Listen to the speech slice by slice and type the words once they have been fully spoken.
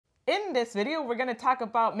In this video, we're going to talk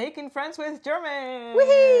about making friends with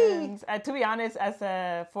Germans. To be honest, as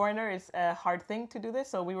a foreigner, it's a hard thing to do this.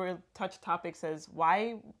 So we will touch topics as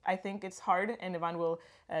why I think it's hard, and Ivan will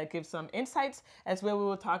give some insights, as well we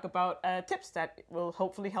will talk about tips that will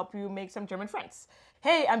hopefully help you make some German friends.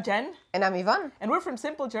 Hey, I'm Jen. And I'm Ivan. And we're from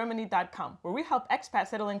simplegermany.com, where we help expats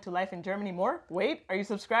settle into life in Germany more. Wait, are you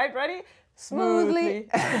subscribed? Ready? Smoothly.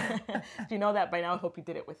 If you know that by now, I hope you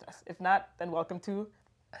did it with us. If not, then welcome to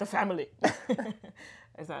the family.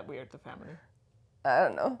 Is that weird, the family? I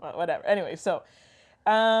don't know. Well, whatever. Anyway, so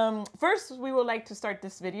first we would like to start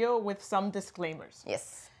this video with some disclaimers.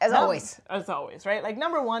 Yes, as always. As always, right? Like,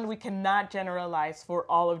 number one, we cannot generalize for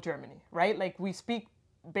all of Germany, right? Like, we speak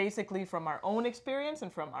basically from our own experience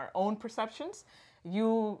and from our own perceptions.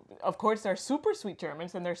 You, of course, there are super sweet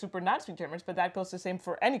Germans and there are super not sweet Germans, but that goes the same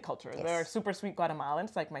for any culture. Yes. There are super sweet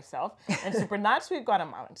Guatemalans like myself and super not sweet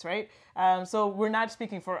Guatemalans, right? So we're not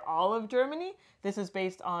speaking for all of Germany. This is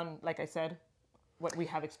based on, like I said, what we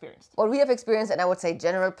have experienced. What we have experienced, and I would say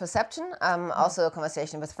general perception, also a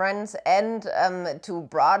conversation with friends, and to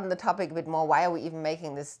broaden the topic a bit more, why are we even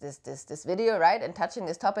making this video, right? And touching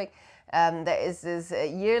this topic, there is this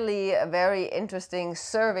yearly very interesting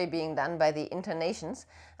survey being done by the Internations,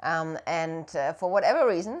 and for whatever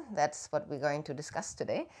reason, that's what we're going to discuss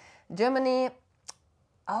today, Germany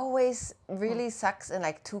always really sucks in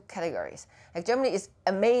like two categories. Like, Germany is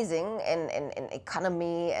amazing in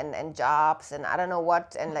economy and jobs and I don't know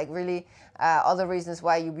what, and like really all the reasons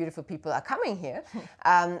why you beautiful people are coming here.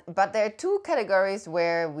 But there are two categories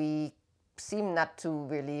where we seem not to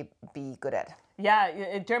really be good at.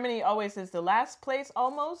 Yeah, Germany always is the last place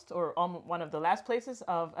almost, or one of the last places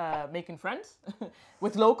of making friends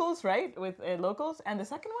with locals, right? With locals. And the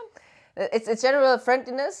second one? It's general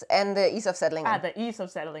friendliness and the ease of settling in. The ease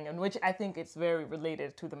of settling in, which I think it's very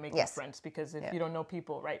related to the making friends, because if you don't know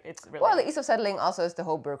people, right, it's related. Well, the ease of settling also is the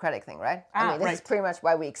whole bureaucratic thing, right? I mean, this is pretty much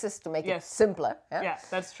why we exist, to make it simpler. Yeah,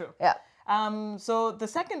 that's true. Yeah. So the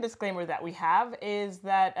second disclaimer that we have is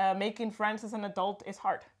that making friends as an adult is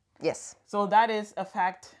hard. Yes. So that is a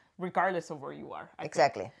fact regardless of where you are.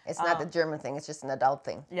 Exactly. It's not a German thing, it's just an adult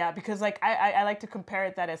thing. Yeah, because like I like to compare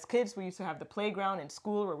it that as kids, we used to have the playground in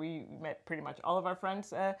school where we met pretty much all of our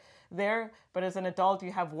friends there. But as an adult,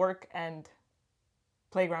 you have work and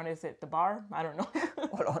playground. Is it the bar? I don't know.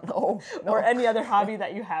 Oh, no. Or any other hobby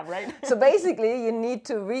that you have, right? So basically, you need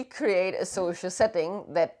to recreate a social setting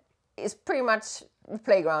that is pretty much the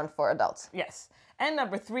playground for adults. Yes. And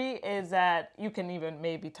number three is that you can even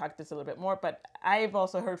maybe talk this a little bit more, but I've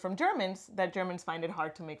also heard from Germans that Germans find it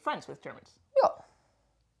hard to make friends with Germans. Yeah.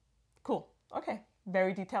 Cool. Okay.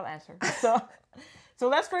 Very detailed answer. So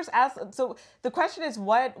let's first ask, so the question is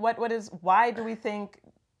why do we think,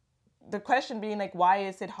 the question being like, why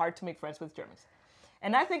is it hard to make friends with Germans?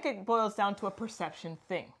 And I think it boils down to a perception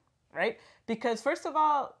thing, right? Because first of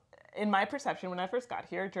all, in my perception, when I first got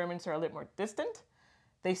here, Germans are a little more distant.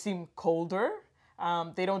 They seem colder.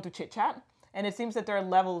 They don't do chit-chat. And it seems that there are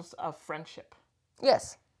levels of friendship.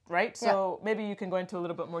 Yes. Right? So maybe you can go into a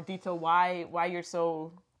little bit more detail why you're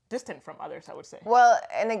so distant from others, I would say. Well,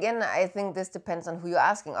 and again, I think this depends on who you're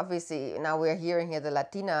asking. Obviously, now we're hearing here the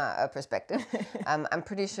Latina perspective. I'm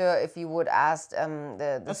pretty sure if you would ask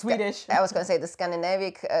the Swedish. I was going to say the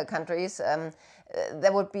Scandinavian countries,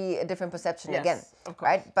 there would be a different perception again. Of course.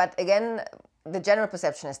 Right? But again, the general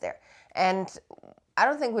perception is there. And I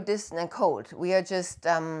don't think we're distant and cold. We are just,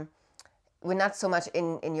 we're not so much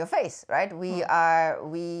in your face, right? We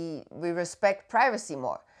respect privacy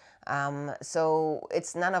more. So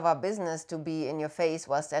it's none of our business to be in your face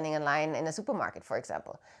while standing in line in a supermarket, for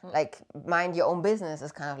example. Like, mind your own business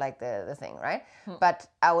is kind of like the thing, right? But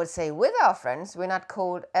I would say with our friends, we're not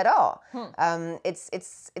cold at all.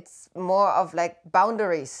 It's more of like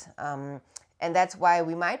boundaries. And that's why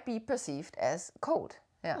we might be perceived as cold.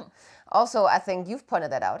 Yeah. Also, I think you've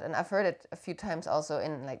pointed that out, and I've heard it a few times also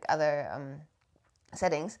in like other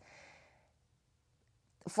settings.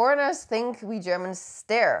 Foreigners think we Germans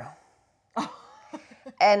stare.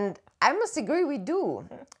 And I must agree, we do.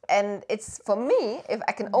 And it's, for me, if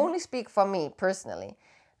I can only speak for me personally,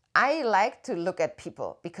 I like to look at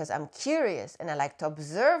people because I'm curious and I like to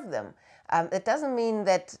observe them. It doesn't mean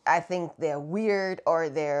that I think they're weird or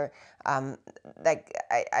they're like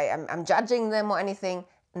I'm judging them or anything.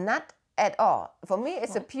 Not at all. For me,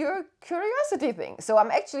 it's a pure curiosity thing. So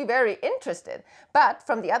I'm actually very interested. But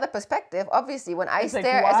from the other perspective, obviously, when I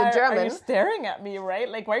stare as a German... Are you staring at me, right?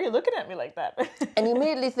 Like, why are you looking at me like that? And you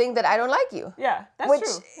immediately think that I don't like you. Yeah, that's true.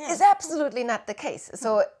 Which is absolutely not the case.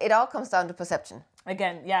 So it all comes down to perception.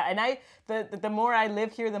 Again, yeah. And the more I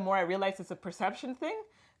live here, the more I realize it's a perception thing.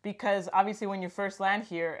 because obviously when you first land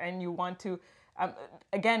here and you want to,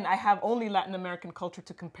 again, I have only Latin American culture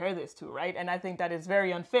to compare this to, right? And I think that is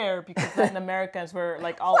very unfair because Latin Americans were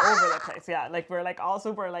like all over the place. Yeah, like we're like all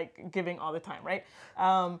super like giving all the time, right?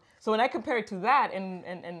 So when I compare it to that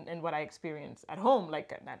and what I experience at home,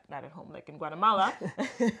 like not at home, like in Guatemala,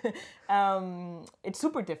 it's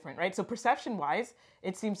super different, right? So perception-wise,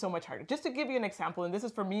 it seems so much harder. Just to give you an example, and this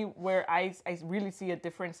is for me where I really see a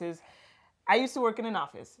difference is, I used to work in an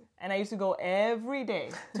office, and I used to go every day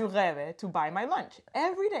to Rewe to buy my lunch.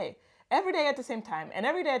 Every day at the same time. And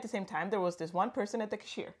every day at the same time, there was this one person at the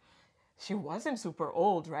cashier. She wasn't super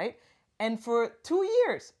old, right? And for 2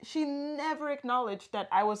 years, she never acknowledged that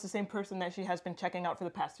I was the same person that she has been checking out for the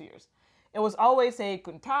past 2 years. It was always a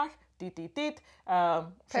Guten Tag, dit,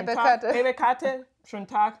 Karte, Schönen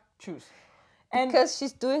Tag, tschüss. And because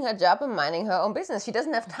she's doing her job and minding her own business. She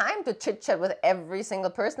doesn't have time to chit-chat with every single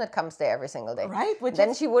person that comes there every single day. Right.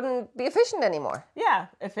 Then she wouldn't be efficient anymore. Yeah,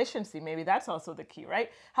 efficiency. Maybe that's also the key, right?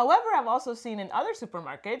 However, I've also seen in other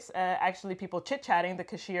supermarkets, actually people chit-chatting the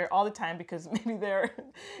cashier all the time because maybe they're...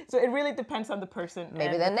 So it really depends on the person.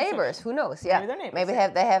 Maybe they're neighbors. Who knows? Yeah. Maybe they're neighbors.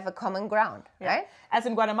 Maybe they have a common ground, right? As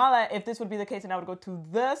in Guatemala, if this would be the case and I would go to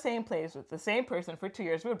the same place with the same person for 2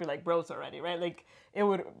 years, we would be like bros already, right? Like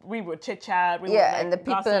we would chit-chat. And the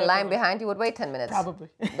people in line behind you would wait 10 minutes. Probably.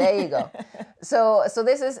 There you go. So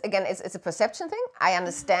this is, again, it's a perception thing. I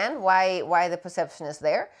understand why the perception is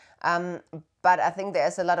there. But I think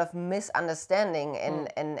there's a lot of misunderstanding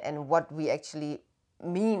in what we actually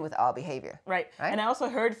mean with our behavior. Right. And I also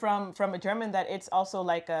heard from a German that it's also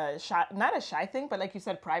like a shy, not a shy thing, but like you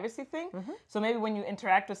said, privacy thing. Mm-hmm. So maybe when you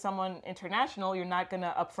interact with someone international, you're not going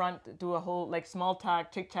to upfront do a whole like small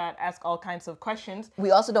talk, chit chat, ask all kinds of questions. We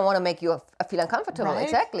also don't want to make you feel uncomfortable. Right?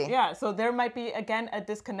 Exactly. Yeah. So there might be, again, a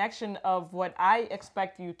disconnection of what I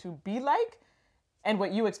expect you to be like and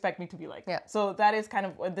what you expect me to be like. Yeah. So that is kind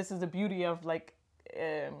of, this is the beauty of like,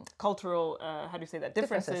 cultural, how do you say that,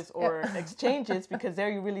 differences or exchanges, because there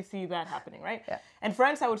you really see that happening, right? Yeah. And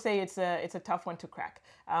France, I would say it's a tough one to crack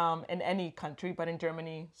in any country, but in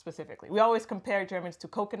Germany specifically. We always compare Germans to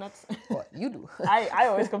coconuts. What you do? I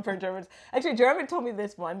always compare Germans. Actually, German told me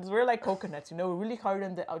this once. We're like coconuts, you know, we're really hard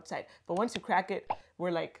on the outside, but once you crack it, we're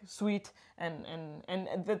like sweet, and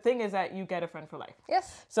the thing is that you get a friend for life.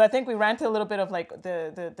 Yes. So I think we ran to a little bit of like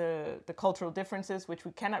the cultural differences, which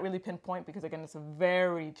we cannot really pinpoint because again it's a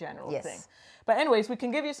very general thing. But anyways, we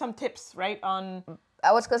can give you some tips, right? On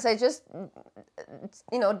I was gonna say, just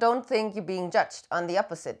don't think you're being judged. On the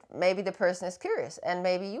opposite, maybe the person is curious, and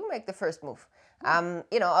maybe you make the first move.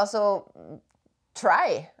 Also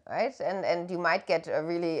try, right? And you might get a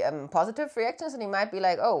really positive reactions, and you might be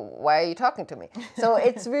like, oh, why are you talking to me? So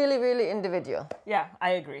it's really, really individual. Yeah,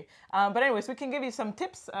 I agree. But anyways, we can give you some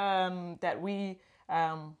tips that we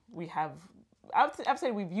have. I'd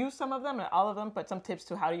say we've used some of them, not all of them, but some tips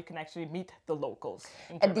to how you can actually meet the locals.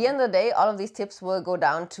 At the end of the day, all of these tips will go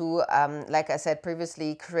down to, like I said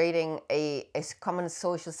previously, creating a common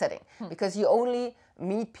social setting. Because you only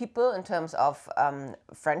meet people in terms of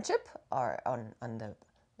friendship or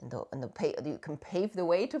you can pave the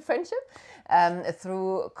way to friendship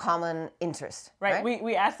through common interest. Right.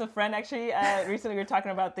 We asked a friend actually recently. We were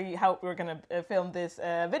talking about how we were gonna film this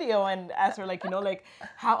video, and asked her like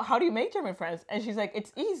how do you make German friends? And she's like,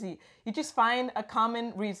 it's easy. You just find a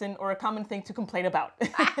common reason or a common thing to complain about.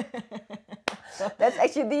 That's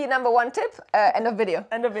actually the number one tip. End of video.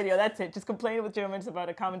 End of video. That's it. Just complain with Germans about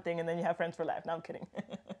a common thing, and then you have friends for life. No, I'm kidding.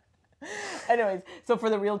 Anyways, so for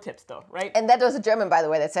the real tips though, right? And that was a German, by the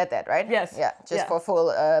way, that said that, right? Yes. Yeah, just for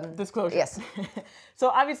full disclosure. Yes. So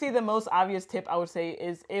obviously the most obvious tip I would say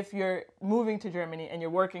is if you're moving to Germany and you're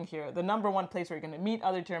working here, the number one place where you're going to meet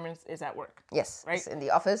other Germans is at work. Yes, right? It's in the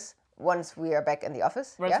office. Once we are back in the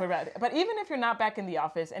office. Once we're back. But even if you're not back in the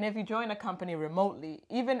office, and if you join a company remotely,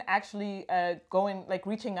 even actually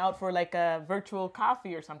reaching out for like a virtual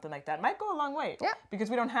coffee or something like that might go a long way. Yeah. Because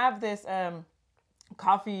we don't have this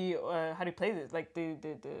coffee, how do you play this? Like the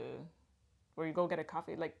where you go get a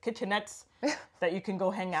coffee, like kitchenettes that you can go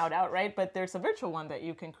hang out, right? But there's a virtual one that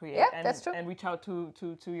you can create that's true. And reach out to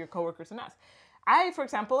your coworkers and ask. I, for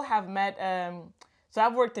example, have met, so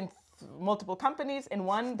I've worked in multiple companies. In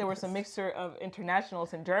one, there was a mixture of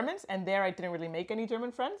internationals and Germans, and there I didn't really make any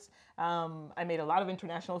German friends. I made a lot of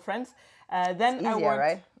international friends. Then it's easier, I worked,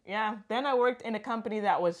 right? Yeah. Then I worked in a company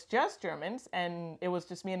that was just Germans, and it was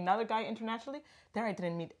just me and another guy internationally. There I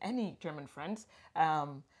didn't meet any German friends.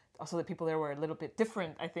 Also, the people there were a little bit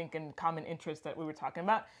different, I think, in common interests that we were talking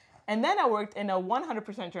about. And then I worked in a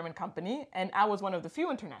 100% German company, and I was one of the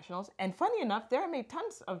few internationals. And funny enough, there I made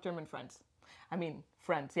tons of German friends. I mean,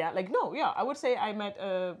 friends, yeah. Like, no, yeah, I would say I met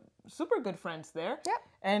super good friends there. Yeah.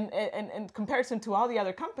 And in comparison to all the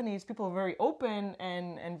other companies, people are very open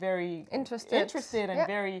and very Interested and yeah.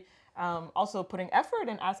 very also putting effort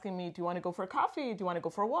and asking me, do you want to go for a coffee? Do you want to go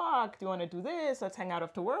for a walk? Do you want to do this? Let's hang out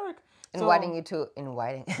after work. Inviting you to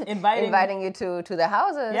the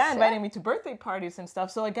houses. Yeah, inviting me to birthday parties and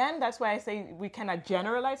stuff. So again, that's why I say we cannot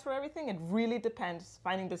generalize for everything. It really depends,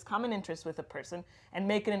 finding this common interest with a person and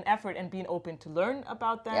making an effort and being open to learn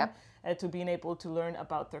about them, to being able to learn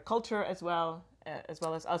about their culture as well as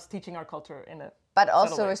us teaching our culture in a but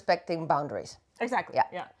also respecting boundaries. Exactly.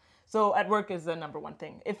 Yeah. So at work is the number one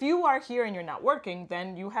thing. If you are here and you're not working,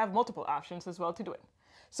 then you have multiple options as well to do it.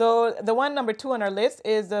 So the one number 2 on our list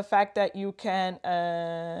is the fact that you can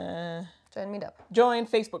join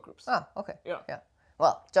Facebook groups. Oh, okay. Yeah.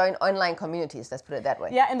 Well, join online communities, let's put it that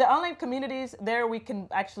way. Yeah, in the online communities, there we can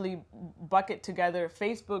actually bucket together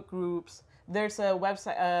Facebook groups. There's a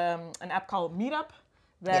website, an app called Meetup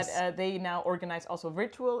that they now organize also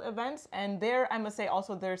virtual events. And there, I must say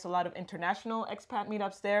also there's a lot of international expat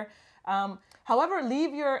meetups there. However,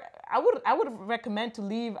 I would recommend to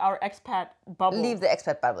leave our expat bubble. Leave the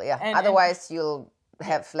expat bubble, yeah. Otherwise, you'll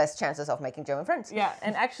have less chances of making German friends. Yeah,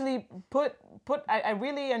 and actually I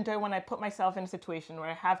really enjoy when I put myself in a situation where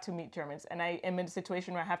I have to meet Germans, and I am in a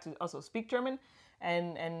situation where I have to also speak German,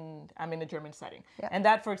 and I'm in a German setting. Yeah. And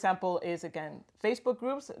that, for example, is, again, Facebook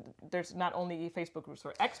groups. There's not only Facebook groups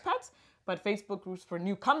for expats, but Facebook groups for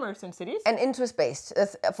newcomers in cities. And interest-based.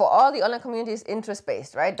 For all the online communities,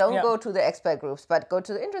 interest-based, right? Don't go to the expat groups, but go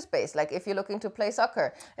to the interest-based. Like if you're looking to play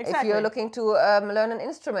soccer, if you're looking to learn an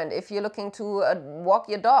instrument, if you're looking to walk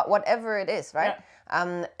your dog, whatever it is, right?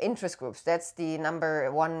 Yeah. Interest groups, that's the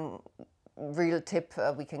number one real tip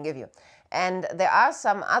we can give you. And there are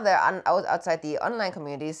some other, outside the online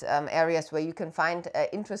communities, areas where you can find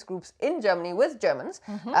interest groups in Germany with Germans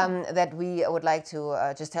that we would like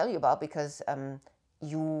to just tell you about, because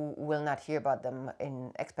you will not hear about them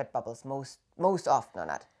in expat bubbles most often or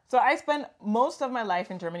not. So I spent most of my life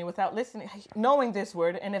in Germany without knowing this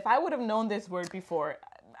word. And if I would have known this word before,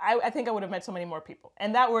 I think I would have met so many more people.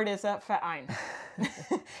 And that word is Verein.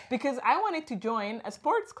 Because I wanted to join a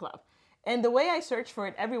sports club. And the way I searched for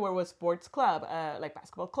it everywhere was sports club, like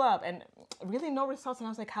basketball club, and really no results. And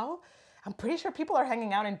I was like, how? I'm pretty sure people are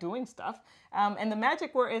hanging out and doing stuff. And the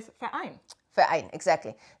magic word is Verein. Verein,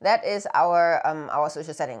 exactly. That is our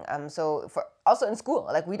social setting. So also in school,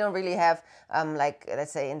 like we don't really have, like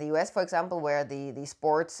let's say in the US, for example, where the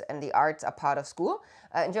sports and the arts are part of school.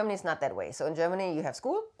 In Germany, it's not that way. So in Germany, you have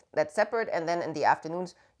school, that's separate, and then in the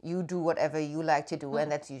afternoons, you do whatever you like to do,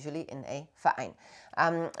 and that's usually in a Verein.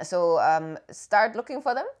 So start looking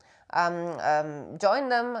for them. Join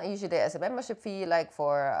them. Usually there's a membership fee, like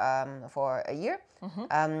for a year,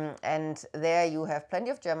 and there you have plenty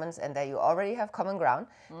of Germans, and there you already have common ground,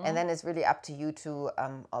 and then it's really up to you to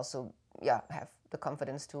also have the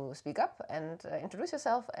confidence to speak up and introduce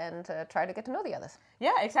yourself and try to get to know the others.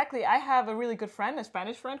 Yeah, exactly. I have a really good friend, a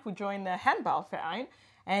Spanish friend, who joined the handball Verein.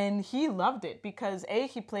 And he loved it because A,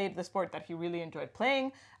 he played the sport that he really enjoyed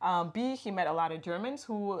playing. B, he met a lot of Germans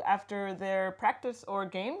who, after their practice or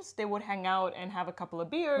games, they would hang out and have a couple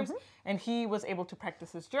of beers. And he was able to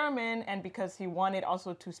practice his German. And because he wanted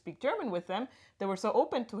also to speak German with them, they were so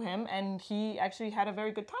open to him. And he actually had a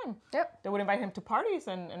very good time. Yep. They would invite him to parties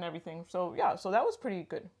and everything. So yeah, so that was pretty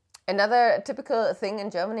good. Another typical thing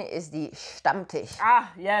in Germany is the Stammtisch.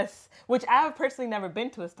 Ah, yes. Which I have personally never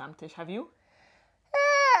been to a Stammtisch. Have you?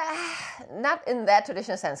 Not in that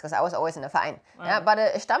traditional sense, because I was always in a Verein. Yeah, but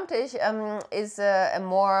a Stammtisch is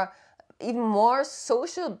even more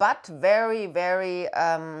social, but very, very,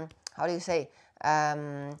 how do you say?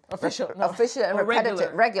 Official and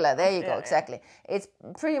repetitive. Regular, there you go, exactly. It's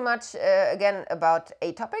pretty much, again, about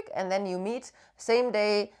a topic, and then you meet same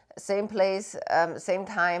day, same place, same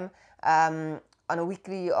time, on a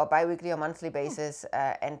weekly or bi-weekly or monthly basis,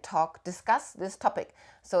 and discuss this topic.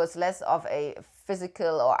 So it's less of a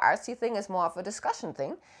physical or artsy thing, it's more of a discussion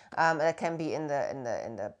thing that can be in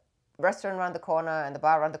the restaurant around the corner, in the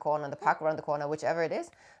bar around the corner, in the park around the corner, whichever it is.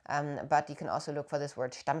 But you can also look for this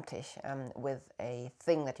word Stammtisch with a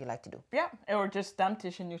thing that you like to do. Yeah, or just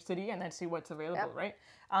Stammtisch in your city and then see what's available, right?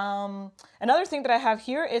 Another thing that I have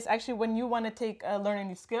here is actually when you want to learn a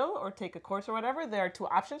new skill or take a course or whatever, there are 2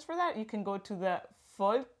 options for that. You can go to the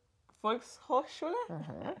Volkshochschule,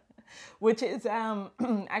 which is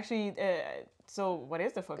actually So what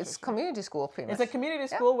is the Volkshochschule? It's community school, pretty much. It's a community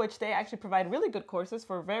school, which they actually provide really good courses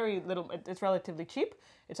for very little. It's relatively cheap.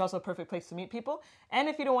 It's also a perfect place to meet people. And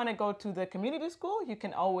if you don't want to go to the community school, you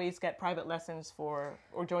can always get private lessons or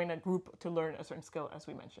join a group to learn a certain skill, as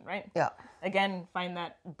we mentioned, right? Yeah. Again, find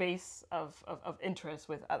that base of interest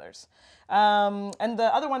with others. And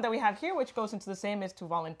the other one that we have here, which goes into the same, is to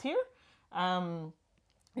volunteer.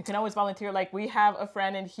 You can always volunteer. Like, we have a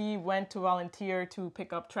friend and he went to volunteer to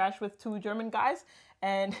pick up trash with 2 German guys,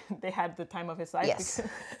 and they had the time of his life. Yes.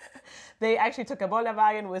 Because they actually took a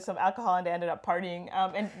Bollerwagen with some alcohol and they ended up partying.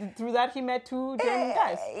 And through that, he met 2 German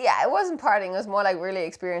guys. Yeah, it wasn't partying. It was more like really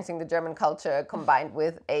experiencing the German culture combined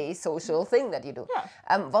with a social thing that you do.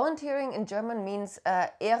 Yeah. Volunteering in German means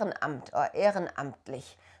Ehrenamt or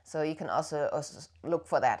ehrenamtlich. So you can also look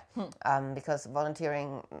for that, because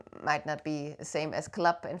volunteering might not be the same as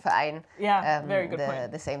club and Verein. Yeah, very good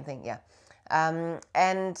point. The same thing, yeah.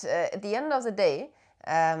 And at the end of the day,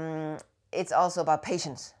 it's also about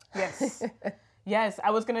patience. Yes. Yes, I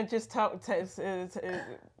was going to just talk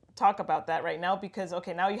about that right now, because,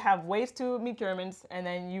 okay, now you have ways to meet Germans, and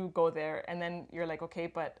then you go there, and then you're like, okay,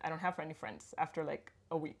 but I don't have any friends after like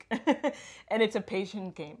a week. And it's a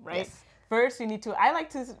patient game, right? Yes. First, you need to, I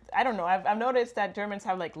don't know, I've noticed that Germans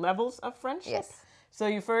have like levels of friendship. Yes. So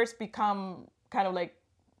you first become kind of like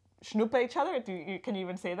schnuppe each other. Can you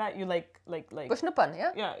even say that? You like Beschnuppern,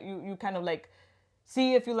 yeah? Yeah, you kind of like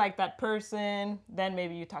see if you like that person, then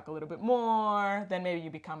maybe you talk a little bit more, then maybe you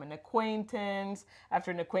become an acquaintance.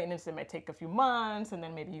 After an acquaintance, it might take a few months, and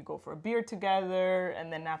then maybe you go for a beer together,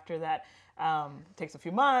 and then after that, it takes a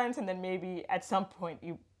few months, and then maybe at some point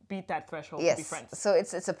you beat that threshold to be friends. So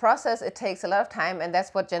it's a process. It takes a lot of time, and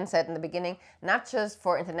that's what Jen said in the beginning, not just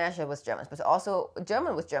for international with Germans, but also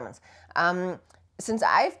German with Germans. Since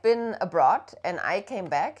I've been abroad and I came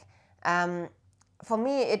back, for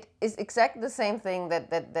me, it is exactly the same thing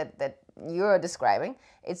that you're describing.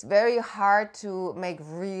 It's very hard to make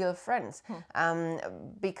real friends,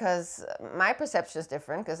 because my perception is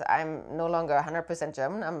different, because I'm no longer 100%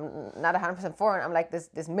 German. I'm not 100% foreign. I'm like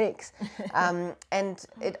this mix. And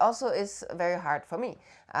it also is very hard for me,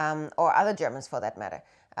 or other Germans for that matter.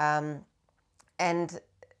 And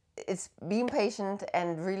it's being patient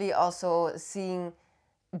and really also seeing,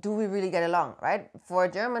 do we really get along, right? For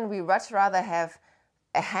a German, we much rather have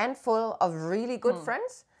a handful of really good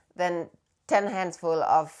friends than 10 handful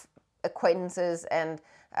of acquaintances and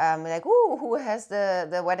like, ooh, who has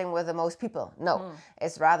the wedding with the most people? No,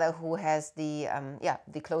 it's rather who has the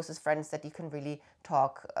closest friends that you can really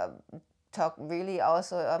talk really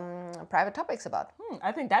also private topics about.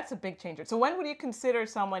 I think that's a big changer. So when would you consider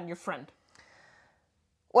someone your friend?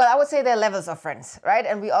 Well, I would say there are levels of friends, right?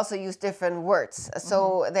 And we also use different words.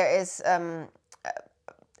 So there is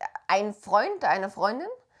ein Freund, eine Freundin.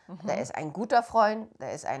 There is ein guter Freund.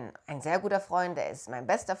 There is ein sehr guter Freund. There is mein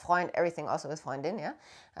bester Freund. Everything also with Freundin, yeah.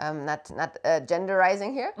 Not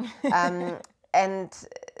genderizing here. And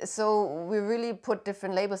so we really put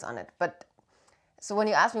different labels on it. But so when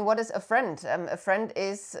you ask me what is a friend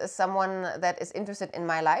is someone that is interested in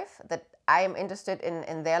my life, that I am interested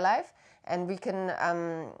in their life. And we can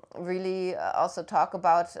really also talk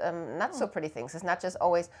about not so pretty things. It's not just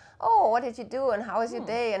always, oh, what did you do and how is your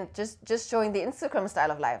day? And just showing the Instagram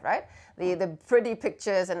style of life, right? The pretty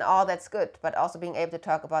pictures and all that's good, but also being able to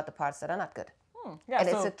talk about the parts that are not good. Yeah, and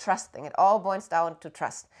it's a trust thing. It all boils down to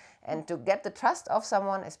trust. And to get the trust of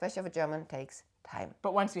someone, especially of a German, takes time.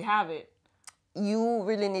 But once you have it, you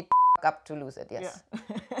really need up to lose it, yes.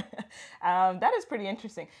 Yeah. That is pretty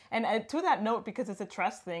interesting. And to that note, because it's a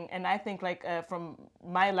trust thing, and I think like from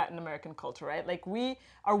my Latin American culture, right? Like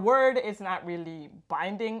our word is not really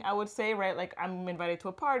binding, I would say, right? Like I'm invited to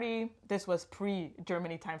a party. This was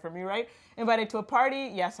pre-Germany time for me, right? Invited to a party,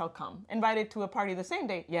 yes, I'll come. Invited to a party the same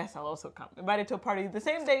day, yes, I'll also come. Invited to a party the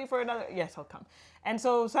same day for another, yes, I'll come. And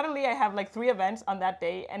so suddenly I have like 3 events on that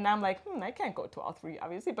day, and I'm like, I can't go to all 3,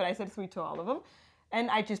 obviously, but I said 3 to all of them. And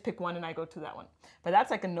I just pick one and I go to that one. But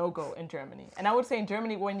that's like a no-go in Germany. And I would say in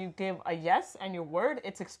Germany, when you give a yes and your word,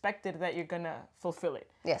 it's expected that you're going to fulfill it.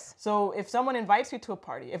 Yes. So if someone invites you to a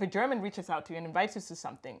party, if a German reaches out to you and invites you to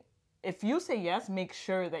something, if you say yes, make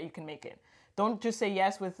sure that you can make it. Don't just say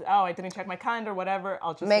yes with, oh, I didn't check my calendar, whatever.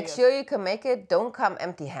 I'll just make say sure yes. you can make it. Don't come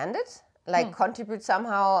empty-handed. Like contribute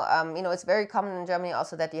somehow. It's very common in Germany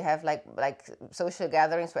also that you have like social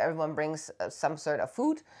gatherings where everyone brings some sort of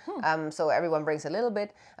food. So everyone brings a little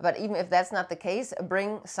bit. But even if that's not the case,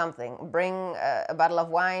 bring something. Bring a bottle of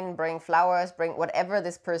wine, bring flowers, bring whatever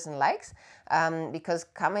this person likes. Because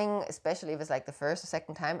coming, especially if it's like the first or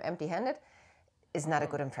second time empty-handed, is not a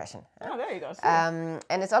good impression. Oh, there you go.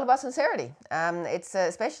 And it's all about sincerity. It's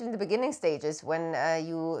especially in the beginning stages when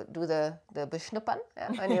you do the beschnuppern,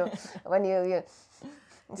 when you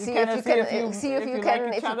see if you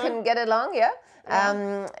can get along.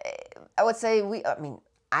 I would say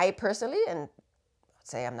I personally, and I'd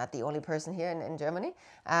say I'm not the only person here in Germany.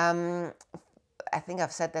 I think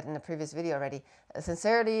I've said that in a previous video already.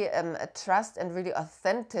 Sincerity, trust, and really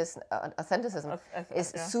authenticism is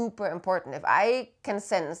super important. If I can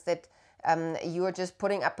sense that you're just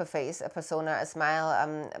putting up a face, a persona, a smile,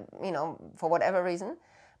 for whatever reason,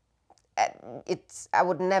 I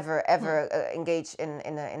would never ever engage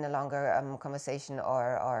in a longer conversation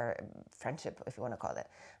or friendship, if you want to call it.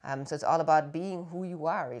 So it's all about being who you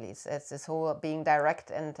are, really. It's this whole being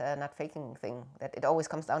direct and not faking thing that it always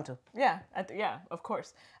comes down to. Yeah, of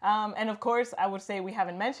course. And of course, I would say we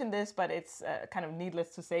haven't mentioned this, but it's kind of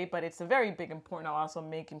needless to say, but it's a very big important also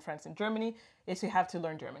making friends in Germany is you have to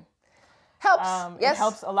learn German. Helps. Yes. It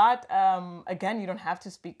helps a lot. Again, you don't have to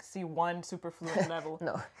speak C1 super fluent level.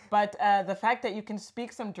 No. But the fact that you can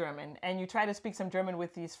speak some German and you try to speak some German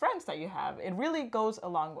with these friends that you have, it really goes a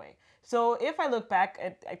long way. So if I look back,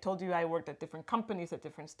 I told you I worked at different companies at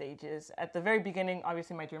different stages. At the very beginning,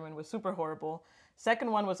 obviously my German was super horrible. Second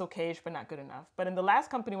one was okayish, but not good enough. But in the last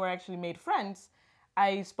company where I actually made friends,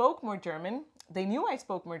 I spoke more German. They knew I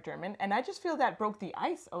spoke more German, and I just feel that broke the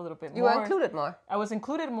ice a little bit more. You were included more. I was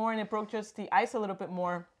included more, and it broke just the ice a little bit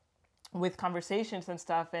more with conversations and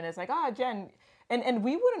stuff. And it's like, Jen, and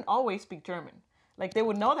we wouldn't always speak German. Like, they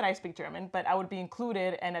would know that I speak German, but I would be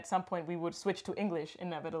included, and at some point we would switch to English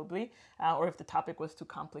inevitably, or if the topic was too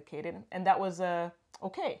complicated, and that was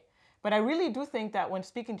okay. But I really do think that when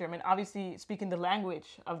speaking German, obviously speaking the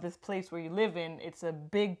language of this place where you live in, it's a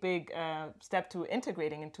big step to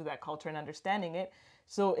integrating into that culture and understanding it.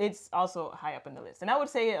 So it's also high up in the list. And I would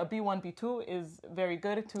say a B1, B2 is very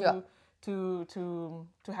good to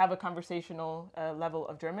have a conversational level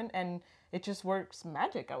of German, and it just works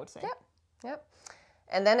magic, I would say. Yeah.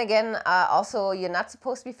 And then again, also, you're not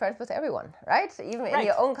supposed to be friends with everyone, right? Even in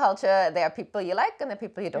your own culture, there are people you like and there are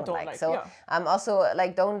people you don't like. So also,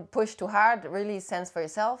 don't push too hard, really sense for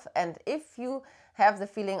yourself. And if you have the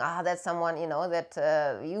feeling, that's someone, that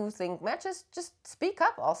you think matches, just speak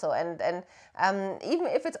up also. And even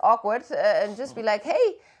if it's awkward, and just be like,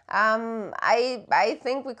 hey, I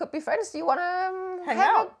think we could be friends. Do you want to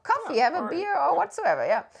have a coffee, have a beer or whatsoever?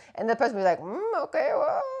 Yeah. And the person will be like, okay,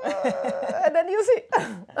 well, and then you see.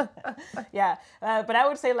 But I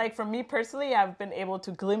would say, like, for me personally, I've been able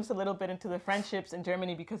to glimpse a little bit into the friendships in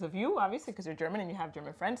Germany because of you, obviously, because you're German and you have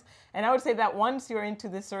German friends. And I would say that once you're into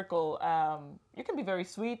this circle, you can be very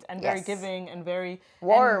sweet and very giving and very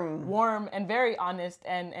warm and very honest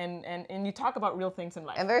and you talk about real things in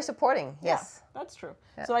life. And very supporting, yes. Yeah, that's true.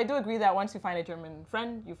 Yeah. So I do agree that once you find a German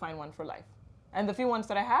friend, you find one for life. And the few ones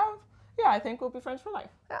that I have, I think we'll be friends for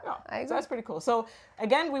life. Yeah, I agree. So that's pretty cool. So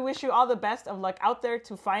again, we wish you all the best of luck out there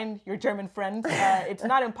to find your German friends. It's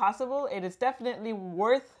not impossible. It is definitely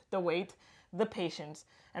worth the wait, the patience.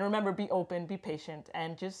 And remember, be open, be patient,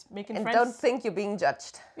 and just making friends. And don't think you're being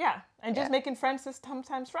judged. Yeah, and just making friends is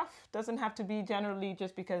sometimes rough. Doesn't have to be generally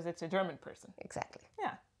just because it's a German person. Exactly.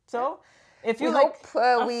 Yeah. So if you hope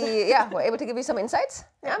we're able to give you some insights.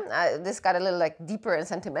 This got a little deeper and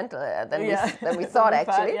sentimental than we thought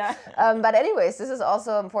actually. But anyways, this is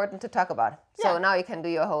also important to talk about. So now you can do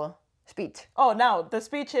your whole speech. Oh, now the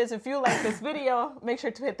speech is, if you like this video, make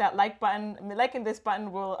sure to hit that like button. Liking this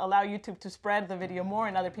button will allow YouTube to spread the video more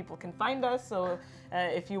and other people can find us. So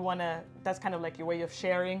if you want to, that's kind of like your way of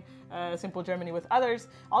sharing Simple Germany with others.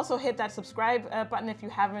 Also hit that subscribe button if you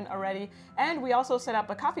haven't already. And we also set up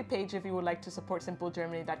a coffee page if you would like to support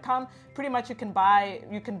simplegermany.com. Pretty much you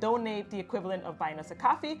can donate the equivalent of buying us a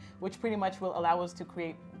coffee, which pretty much will allow us to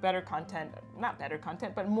create better content, not better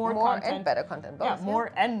content, but more content. And better content, both.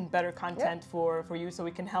 More and better content for you, so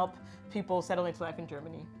we can help people settle into life in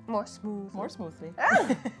Germany more smoothly.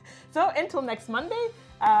 So until next Monday,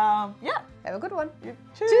 have a good one.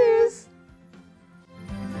 Cheers.